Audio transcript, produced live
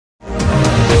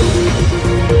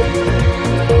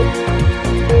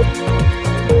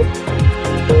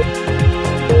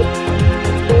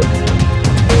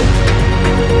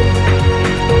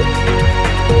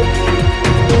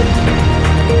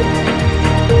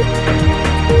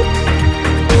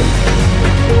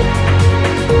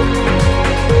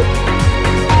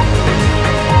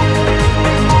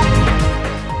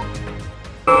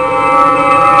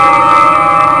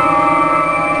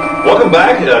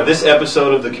this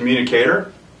episode of the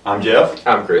Communicator. I'm Jeff.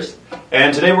 I'm Chris.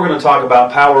 And today we're going to talk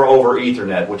about power over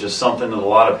Ethernet, which is something that a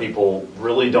lot of people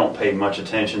really don't pay much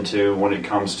attention to when it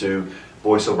comes to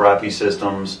voice over IP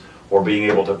systems or being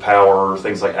able to power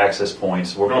things like access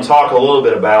points. We're going to talk a little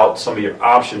bit about some of your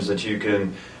options that you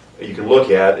can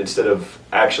look at instead of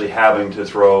actually having to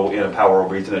throw in a power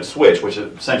over Ethernet switch, which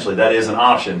essentially that is an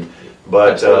option.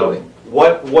 But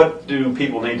what do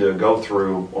people need to go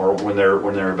through, or when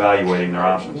they're evaluating their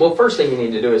options? Well, first thing you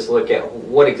need to do is look at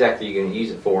what exactly you're going to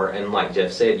use it for. And like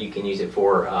Jeff said, you can use it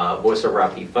for voice over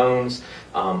IP phones,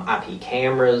 IP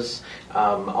cameras,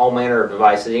 all manner of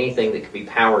devices, anything that could be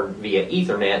powered via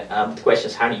Ethernet. The question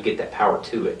is, how do you get that power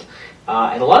to it?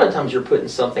 And a lot of times you're putting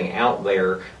something out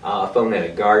there, a phone at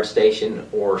a guard station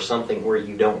or something where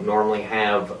you don't normally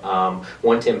have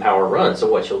 110 power run. So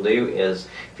what you'll do is,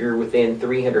 if you're within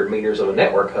 300 meters of a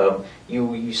network hub, you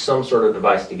will use some sort of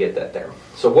device to get that there.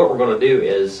 So what we're going to do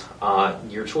is,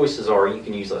 your choices are, you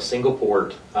can use a single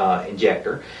port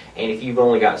injector, and if you've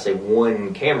only got, say,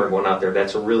 one camera going out there,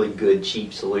 that's a really good,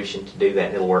 cheap solution to do that,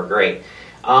 and it'll work great.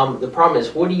 The problem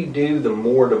is, what do you do the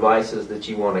more devices that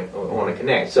you want to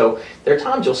connect? So there are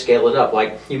times you'll scale it up.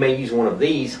 Like you may use one of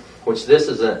these, which this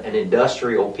is an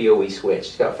industrial PoE switch.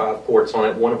 It's got 5 ports on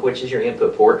it, one of which is your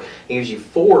input port. It gives you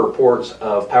 4 ports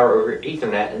of power over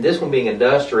Ethernet, and this one being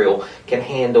industrial can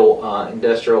handle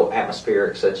industrial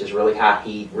atmospheric, such as really high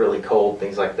heat, really cold,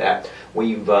 things like that.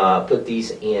 We've put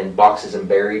these in boxes and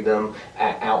buried them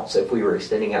out, so if we were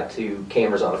extending out to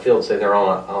cameras on a field, say they're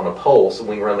on a pole, so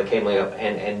we can run the cabling up,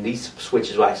 and these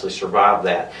switches will actually survive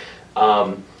that.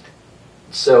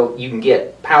 So you can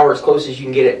get power as close as you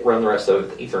can get it, run the rest of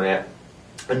it with Ethernet.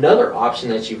 Another option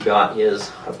that you've got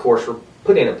is, of course, we're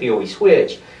putting in a PoE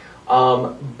switch,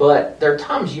 but there are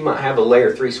times you might have a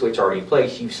layer 3 switch already in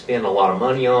place you spend a lot of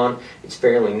money on, it's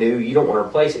fairly new, you don't want to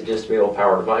replace it just to be able to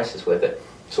power devices with it.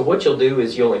 So what you'll do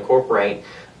is you'll incorporate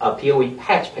a PoE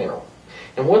patch panel.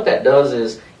 And what that does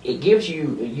is, it gives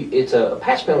it's a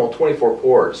patch panel with 24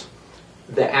 ports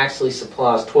that actually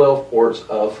supplies 12 ports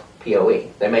of PoE.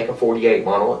 They make a 48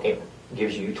 model. It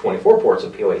gives you 24 ports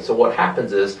of PoE. So what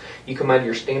happens is, you come out of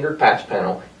your standard patch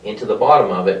panel into the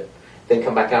bottom of it, then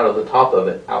come back out of the top of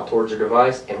it, out towards your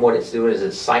device, and what it's doing is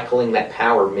it's cycling that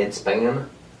power midspan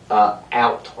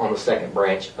out on the second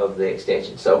branch of the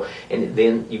extension. So, and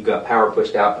then you've got power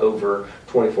pushed out over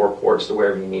 24 ports to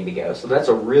wherever you need to go. So that's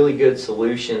a really good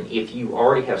solution if you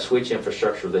already have switch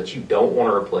infrastructure that you don't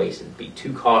want to replace. It'd be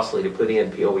too costly to put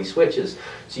in PoE switches,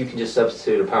 so you can just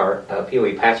substitute a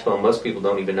PoE patch phone. Most people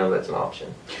don't even know that's an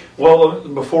option. Well,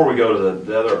 before we go to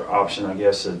the other option, I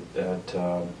guess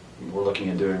that we're looking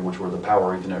at doing, which were the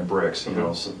power Ethernet bricks,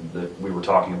 that we were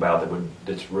talking about,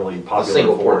 that's really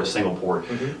popular for a single port,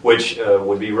 which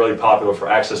would be really popular for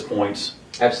access points.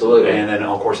 Absolutely. And then,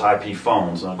 of course, IP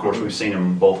phones. And, of course, we've seen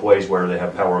them both ways, where they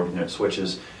have power Ethernet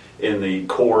switches in the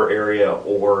core area,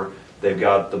 or they've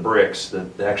got the bricks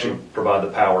that actually provide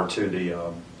the power to the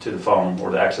phone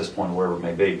or the access point, wherever it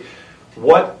may be.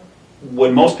 What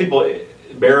would most people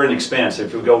bear in expense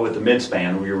if we go with the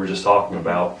midspan we were just talking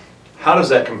about? How does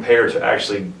that compare to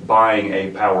actually buying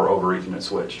a power over Ethernet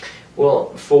switch?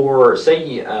 Well, for, say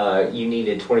you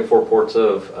needed 24 ports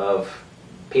of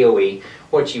PoE,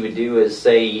 what you would do is,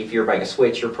 say if you're buying a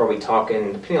switch, you're probably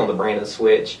talking, depending on the brand of the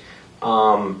switch,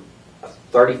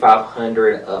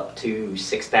 $3,500 up to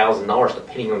 $6,000,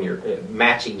 depending on your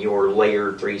matching your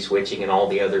layer 3 switching and all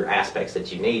the other aspects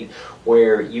that you need.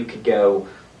 Where you could go,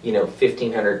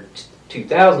 $1,500 to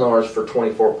 $2,000 for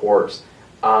 24 ports.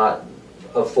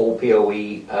 A full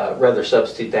PoE, rather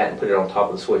substitute that and put it on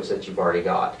top of the switch that you've already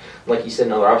got. Like you said,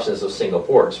 another option is those single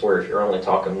ports, where if you're only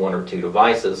talking 1 or 2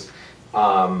 devices,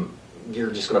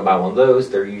 you're just going to buy one of those.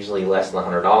 They're usually less than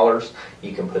 $100.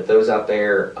 You can put those out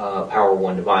there, power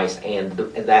one device, and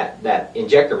that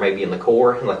injector may be in the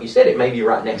core. And like you said, it may be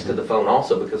right next to the phone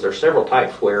also, because there are several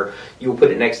types where you will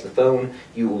put it next to the phone.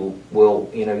 You will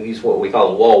use what we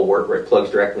call a wall wart, where it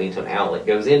plugs directly into an outlet,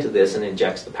 goes into this, and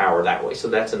injects the power that way. So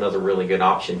that's another really good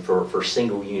option for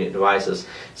single unit devices.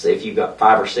 So if you've got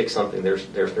 5 or 6 something, there's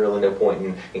really no point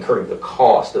in incurring the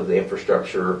cost of the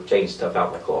infrastructure, change stuff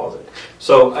out in the closet.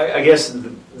 So I guess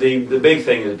the big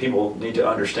thing that people need to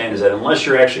understand is that unless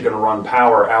you're actually going to run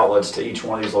power outlets to each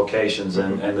one of these locations,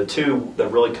 and the two that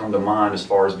really come to mind as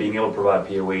far as being able to provide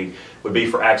PoE would be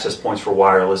for access points for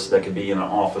wireless that could be in an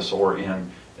office or in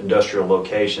industrial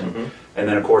location, and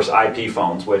then of course IP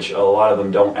phones, which a lot of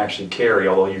them don't actually carry,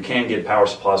 although you can get power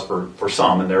supplies for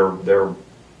some, and they're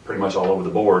pretty much all over the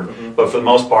board. But for the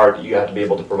most part, you have to be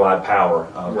able to provide power.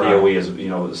 PoE is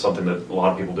something that a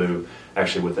lot of people do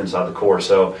actually with inside the core.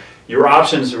 So your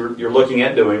options you're looking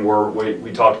at doing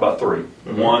we talked about three.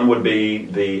 One would be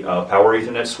the Power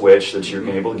Ethernet switch that you're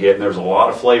able to get, and there's a lot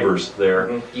of flavors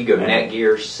there. You go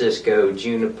Netgear, Cisco,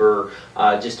 Juniper,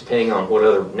 just depending on what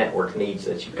other network needs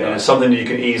that you've got. And it's something that you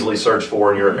can easily search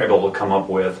for and you're able to come up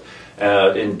with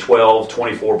in 12,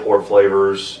 24 port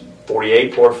flavors,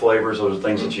 48 port flavors. Those are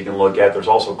things that you can look at. There's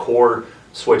also core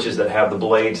switches that have the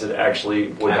blades that actually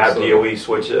would have PoE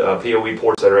ports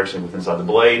that are actually within inside the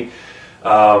blade.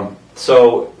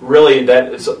 So really,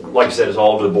 that is, like I said, is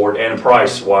all over the board, and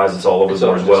price-wise, it's all over the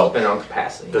board as well. Depending on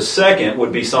capacity. The second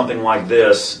would be something like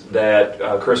this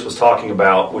that Chris was talking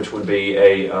about, which would be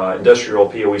a industrial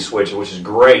PoE switch, which is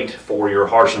great for your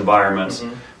harsh environments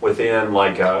within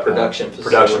like production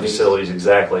facilities.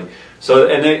 Exactly. So,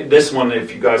 and this one,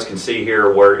 if you guys can see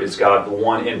here, where it's got the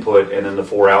one input and then the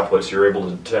four outputs, you're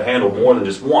able to handle more than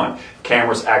just one.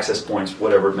 Cameras, access points,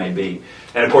 whatever it may be.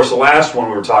 And of course, the last one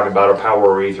we were talking about are Power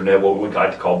over Ethernet, what we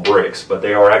like to call bricks, but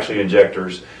they are actually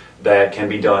injectors that can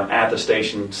be done at the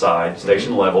station side,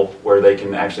 station level, where they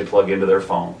can actually plug into their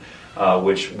phone.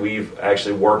 Which we've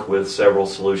actually worked with several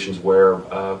solutions where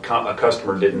a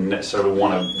customer didn't necessarily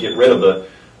want to get rid of the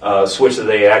switch that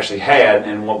they actually had,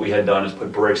 and what we had done is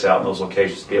put bricks out in those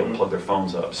locations to be able to plug their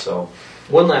phones up. So,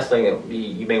 one last thing that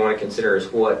you may want to consider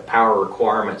is what power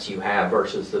requirements you have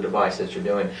versus the device that you're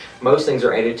doing. Most things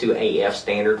are 802 AF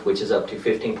standard, which is up to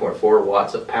 15.4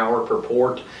 watts of power per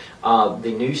port.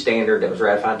 The new standard that was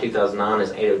ratified in 2009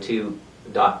 is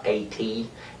 802.AT,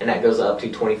 and that goes up to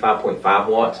 25.5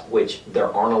 watts, which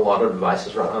there aren't a lot of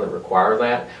devices right now that require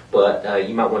that, but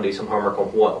you might want to do some homework on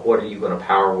what are you going to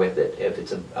power with it if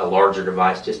it's a larger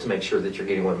device, just to make sure that you're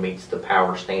getting what meets the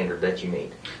power standard that you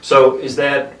need. So is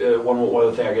that, one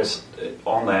other thing I guess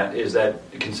on that, is that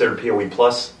considered PoE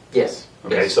Plus? Yes.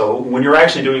 Okay, yes. So when you're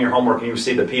actually doing your homework and you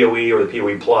see the PoE or the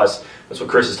PoE Plus, that's what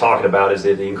Chris is talking about, is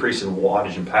the increase in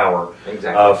wattage and power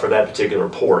for that particular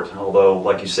port. Although,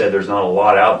 like you said, there's not a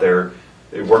lot out there.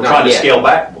 We're trying to scale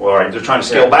back. All right, they're trying to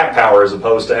scale back power as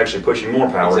opposed to actually pushing more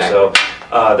power. So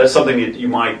that's something that you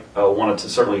might want to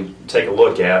certainly take a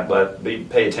look at, but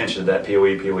pay attention to that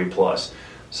PoE Plus.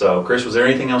 So, Chris, was there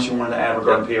anything else you wanted to add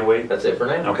regarding PoE? That's it for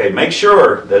now. Okay, make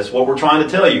sure, that's what we're trying to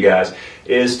tell you guys,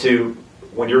 is to,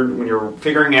 when you're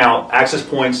figuring out access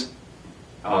points,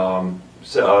 IP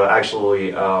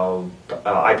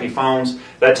phones,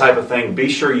 that type of thing, be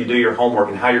sure you do your homework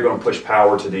and how you're going to push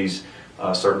power to these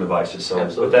certain devices. So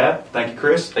with that, thank you,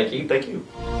 Chris. Thank you. Thank you.